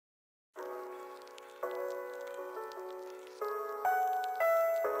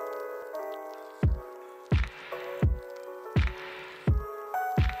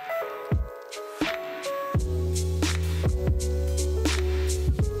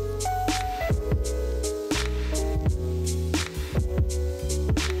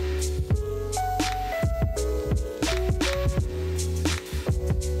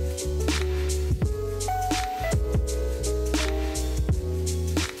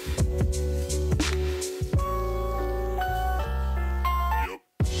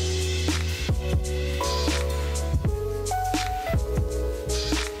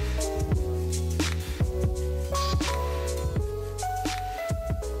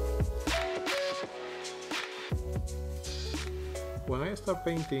When I started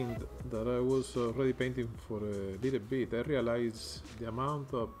painting, that I was already painting for a little bit, I realized the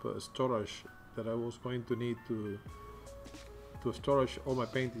amount of storage that I was going to need to storage all my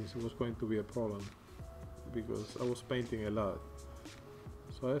paintings was going to be a problem, because I was painting a lot.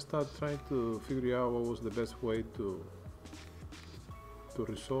 So I started trying to figure out what was the best way to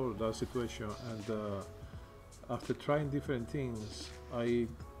resolve that situation, and after trying different things, I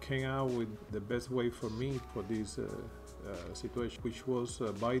came out with the best way for me for this situation, which was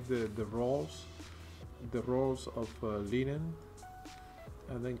buy the rolls of linen,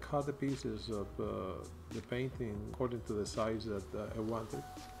 and then cut the pieces of the painting according to the size that I wanted,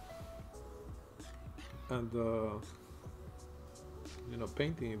 and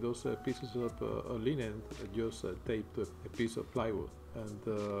painting those pieces of linen, just taped to a piece of plywood, and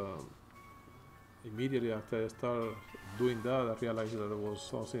immediately after I started doing that, I realized that it was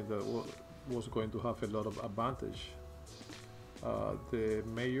something that was going to have a lot of advantage. The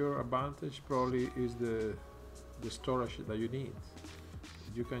major advantage probably is the storage that you need.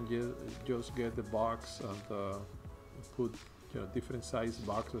 You can just get the box and put different size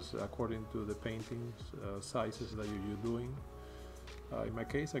boxes according to the paintings sizes that you're doing. In my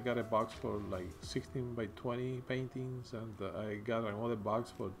case, I got a box for like 16 by 20 paintings, and I got another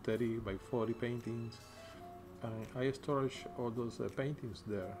box for 30 by 40 paintings, and I storage all those paintings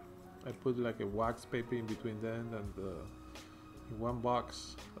there. I put like a wax paper in between them, and in one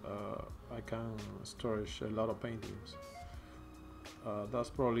box I can storage a lot of paintings. That's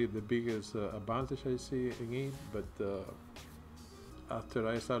probably the biggest advantage I see in it, but after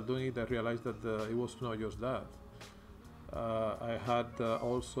I started doing it, I realized that it was not just that. I had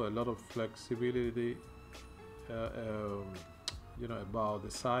also a lot of flexibility about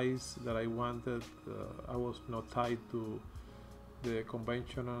the size that I wanted. I was not tied to the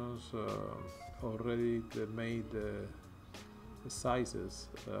conventionals already made the sizes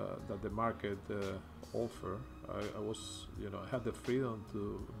that the market offer. I was, I had the freedom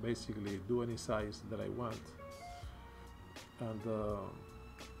to basically do any size that I want. And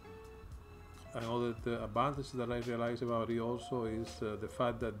another advantage that I realized about it also is the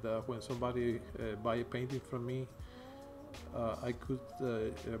fact that when somebody buy a painting from me, I could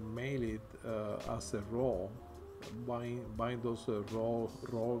mail it as a roll, buying those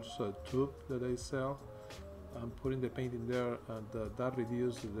rolls tube that they sell, and putting the painting there, and that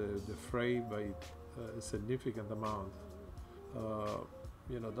reduced the freight by a significant amount.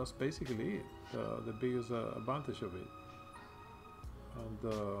 That's basically it, the biggest advantage of it.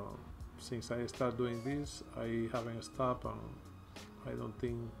 And since I started doing this, I haven't stopped, and I don't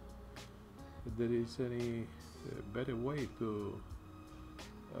think there is any better way to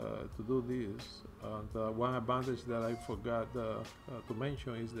do this. And one advantage that I forgot to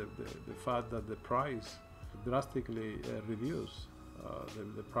mention is the fact that the price drastically reduced,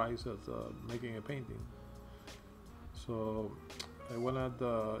 the price of making a painting. So I want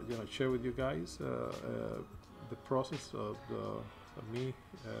to share with you guys the process of me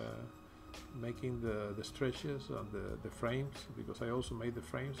making the stretches and the frames, because I also made the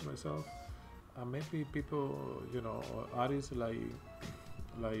frames myself. And maybe people, artists like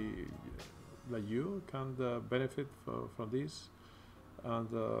you can benefit from this, and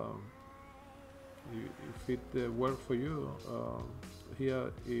if it worked for you,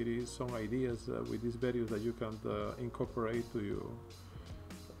 here it is some ideas with these videos that you can incorporate to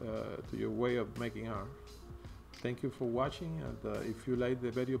your way of making art. Thank you for watching, and if you like the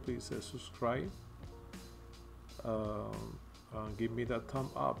video, please subscribe and give me that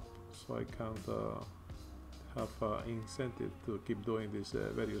thumb up so I can have incentive to keep doing these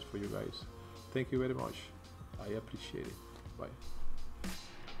videos for you guys. Thank you very much. I appreciate it. Bye.